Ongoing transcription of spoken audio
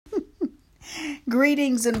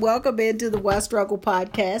Greetings and welcome into the West Struggle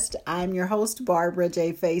Podcast. I'm your host, Barbara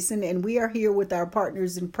J. Faison, and we are here with our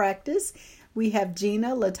partners in practice. We have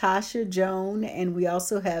Gina, Latasha, Joan, and we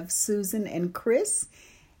also have Susan and Chris.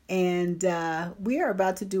 And we are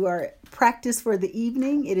about to do our practice for the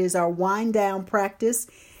evening. It is our wind down practice.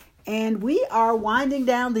 And we are winding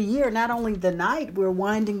down the year, not only the night, we're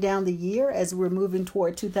winding down the year as we're moving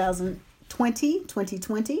toward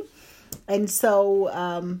 2020. And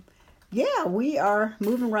so, we are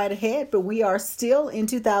moving right ahead, but we are still in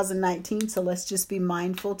 2019. So let's just be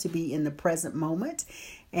mindful to be in the present moment.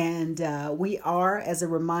 And we are, as a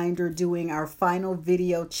reminder, doing our final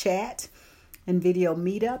video chat and video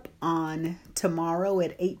meetup on tomorrow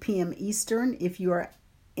at 8 p.m. Eastern. If you are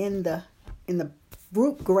in the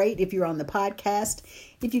group, great. If you're on the podcast,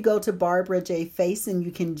 if you go to Barbara J. Faison,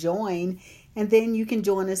 you can join. And then you can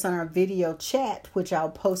join us on our video chat, which I'll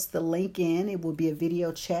post the link in. It will be a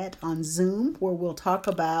video chat on Zoom where we'll talk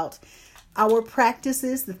about our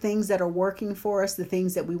practices, the things that are working for us, the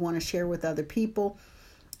things that we want to share with other people.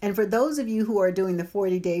 And for those of you who are doing the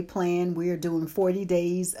 40-day plan, we are doing 40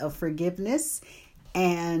 days of forgiveness.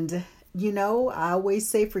 And, I always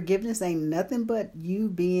say forgiveness ain't nothing but you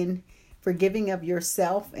being forgiving of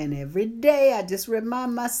yourself. And every day I just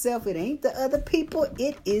remind myself it ain't the other people,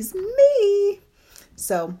 it is me.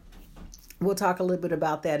 So we'll talk a little bit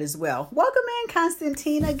about that as well. Welcome in,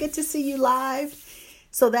 Constantina. Good to see you live.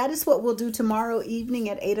 So that is what we'll do tomorrow evening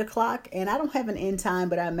at 8 o'clock. And I don't have an end time,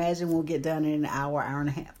 but I imagine we'll get done in an hour and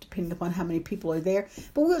a half, depending upon how many people are there.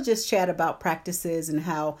 But we'll just chat about practices and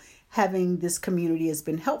how having this community has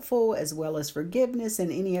been helpful, as well as forgiveness and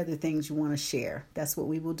any other things you want to share. That's what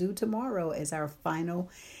we will do tomorrow as our final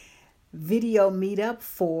video meetup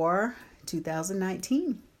for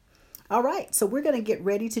 2019. All right, so we're going to get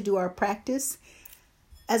ready to do our practice.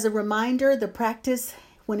 As a reminder, the practice,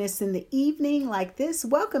 when it's in the evening like this,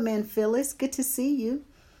 welcome in, Phyllis. Good to see you.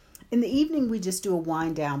 In the evening, we just do a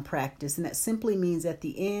wind down practice, and that simply means at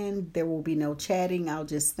the end, there will be no chatting. I'll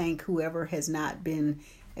just thank whoever has not been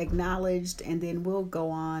acknowledged, and then we'll go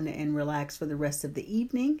on and relax for the rest of the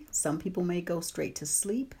evening. Some people may go straight to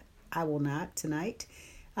sleep. I will not tonight.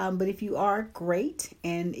 But if you are, great.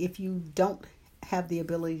 And if you don't have the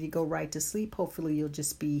ability to go right to sleep, hopefully you'll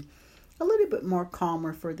just be a little bit more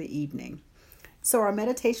calmer for the evening. So our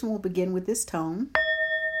meditation will begin with this tone.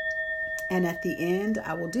 And at the end,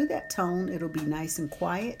 I will do that tone. It'll be nice and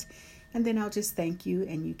quiet. And then I'll just thank you,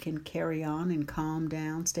 and you can carry on and calm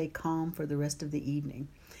down, stay calm for the rest of the evening.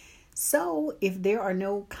 So if there are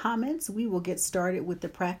no comments, we will get started with the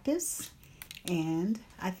practice. And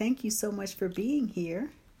I thank you so much for being here.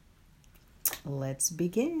 Let's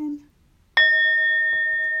begin.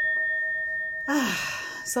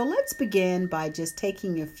 So let's begin by just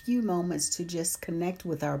taking a few moments to just connect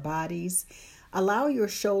with our bodies. Allow your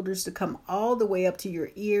shoulders to come all the way up to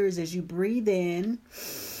your ears as you breathe in.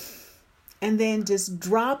 And then just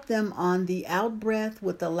drop them on the out breath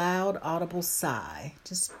with a loud audible sigh.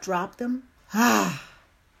 Just drop them.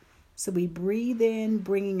 So we breathe in,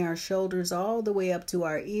 bringing our shoulders all the way up to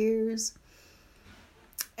our ears.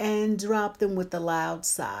 And drop them with a loud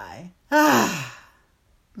sigh.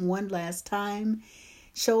 One last time.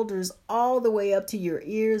 Shoulders all the way up to your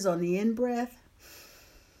ears on the in-breath.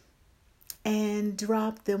 And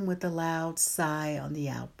drop them with a loud sigh on the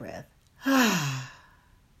out-breath.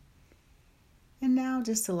 And now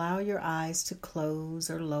just allow your eyes to close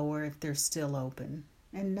or lower if they're still open.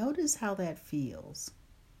 And notice how that feels.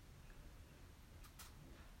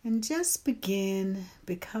 And just begin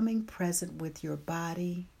becoming present with your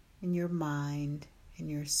body and your mind and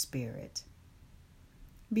your spirit.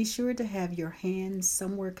 Be sure to have your hands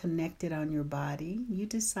somewhere connected on your body. You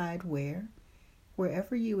decide where.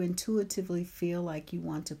 Wherever you intuitively feel like you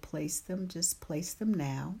want to place them, just place them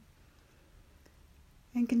now.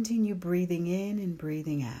 And continue breathing in and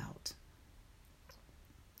breathing out.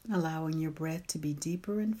 Allowing your breath to be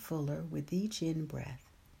deeper and fuller with each in-breath.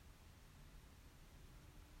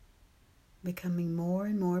 Becoming more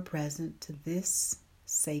and more present to this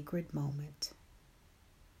sacred moment.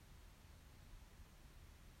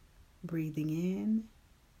 Breathing in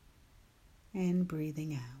and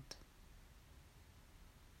breathing out.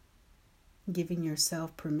 Giving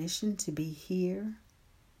yourself permission to be here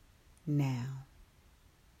now.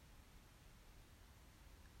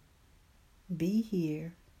 Be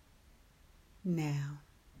here now.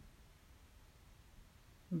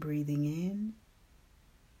 Breathing in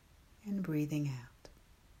and breathing out.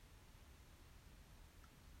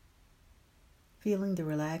 Feeling the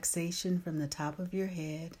relaxation from the top of your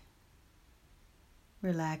head,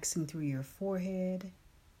 relaxing through your forehead,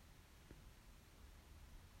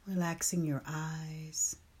 Relaxing your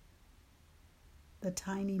eyes, the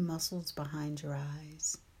tiny muscles behind your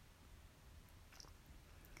eyes.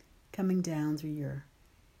 Coming down through your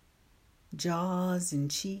jaws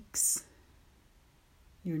and cheeks,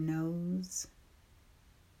 your nose,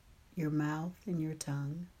 your mouth, and your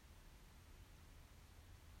tongue.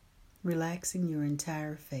 Relaxing your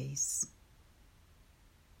entire face.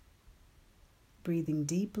 Breathing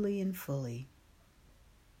deeply and fully.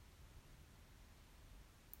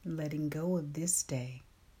 Letting go of this day.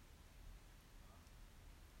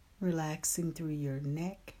 Relaxing through your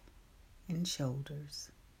neck and shoulders.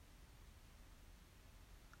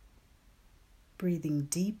 Breathing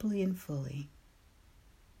deeply and fully.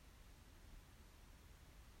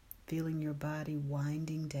 Feeling your body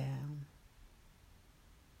winding down.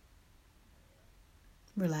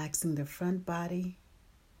 Relaxing the front body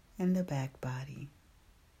and the back body.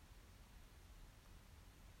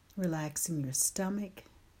 Relaxing your stomach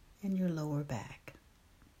and your lower back.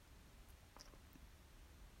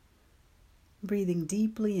 Breathing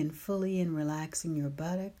deeply and fully and relaxing your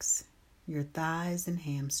buttocks, your thighs and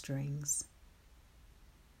hamstrings.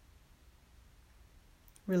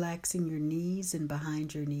 Relaxing your knees and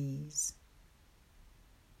behind your knees.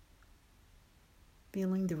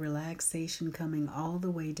 Feeling the relaxation coming all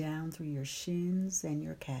the way down through your shins and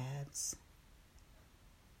your calves.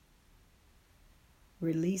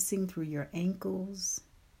 Releasing through your ankles,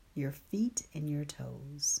 your feet, and your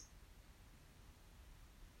toes.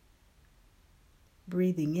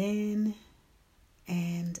 Breathing in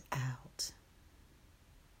and out.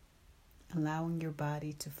 Allowing your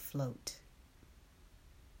body to float.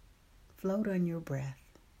 Float on your breath.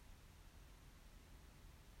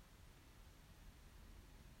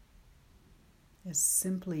 Just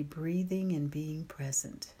simply breathing and being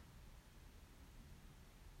present.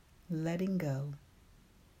 Letting go.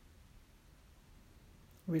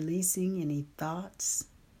 Releasing any thoughts,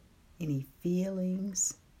 any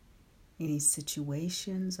feelings, any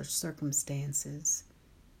situations or circumstances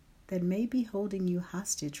that may be holding you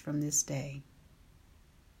hostage from this day.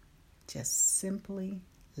 Just simply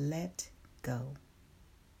let go.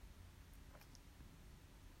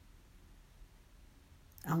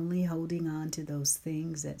 Only holding on to those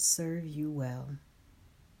things that serve you well.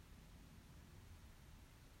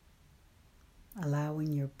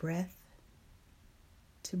 Allowing your breath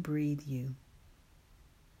to breathe you.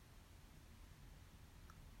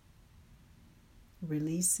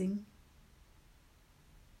 Releasing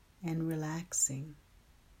and relaxing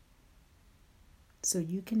so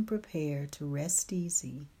you can prepare to rest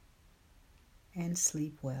easy and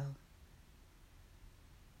sleep well.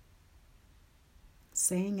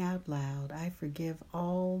 Saying out loud, I forgive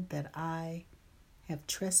all that I have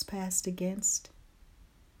trespassed against,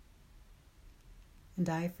 and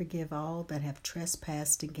I forgive all that have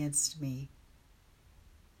trespassed against me.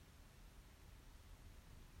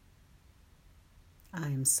 I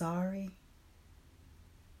am sorry.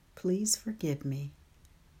 Please forgive me.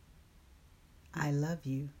 I love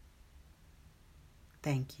you.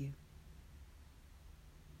 Thank you.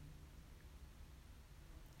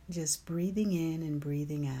 Just breathing in and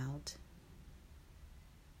breathing out,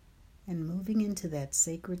 and moving into that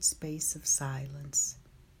sacred space of silence.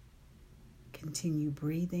 Continue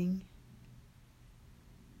breathing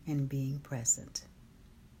and being present.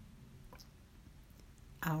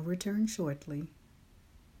 I'll return shortly.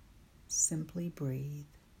 Simply breathe.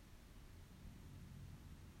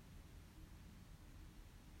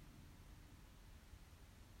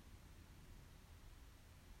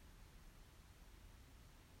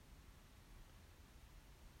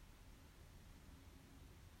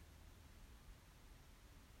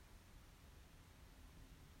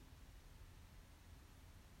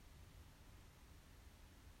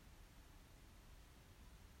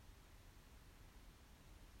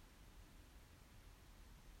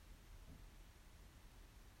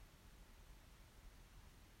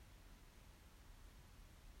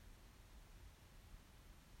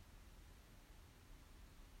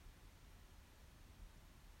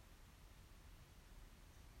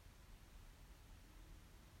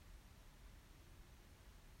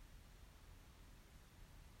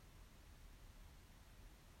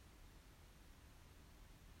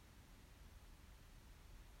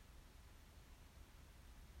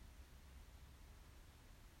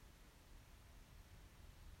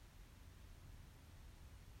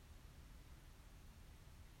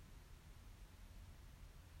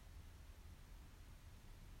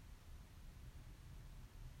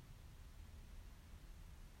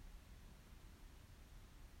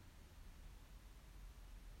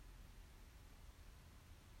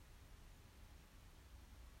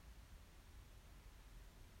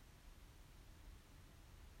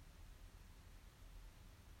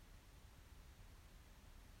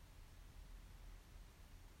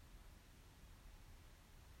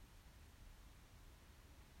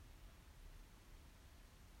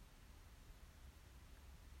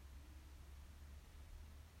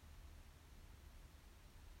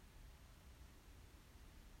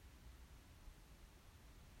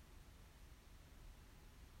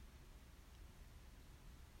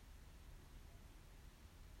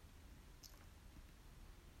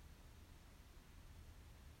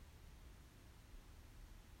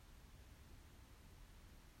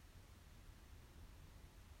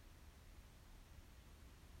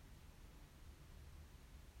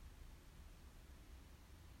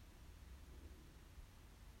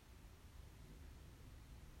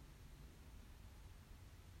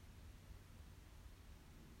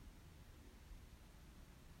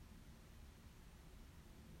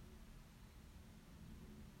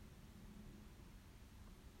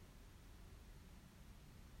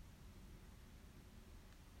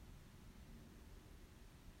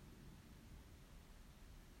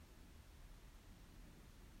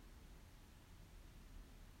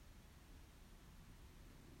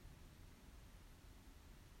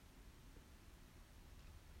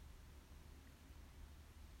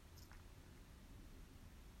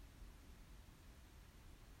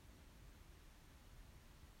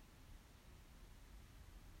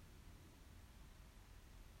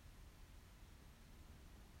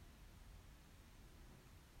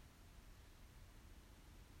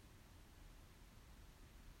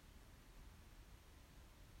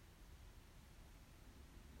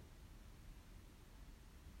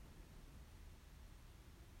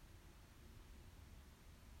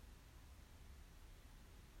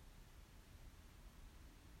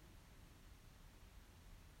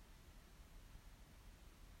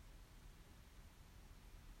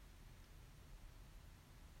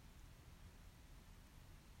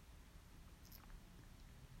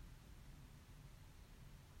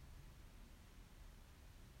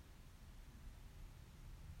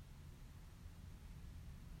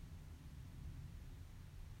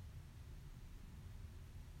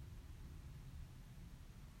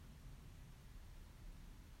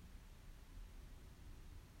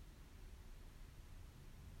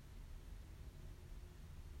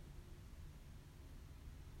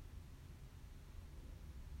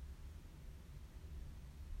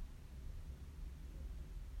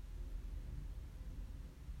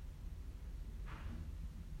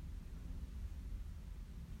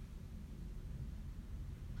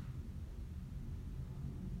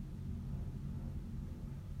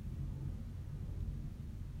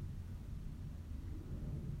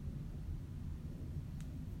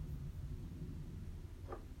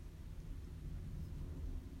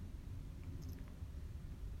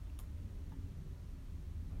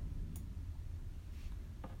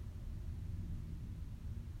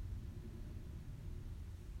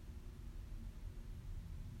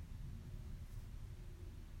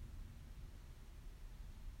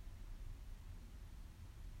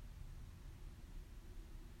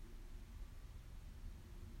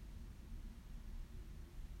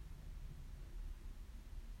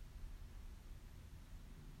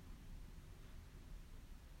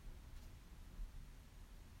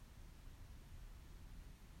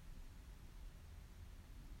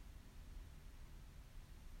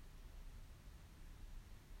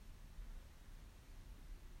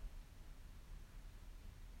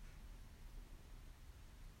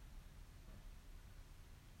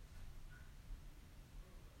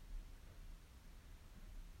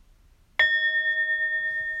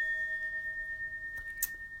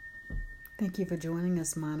 Thank you for joining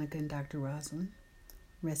us, Monica and Dr. Rosalind.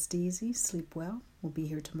 Rest easy, sleep well. We'll be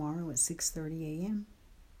here tomorrow at 6:30 a.m.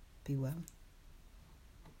 Be well.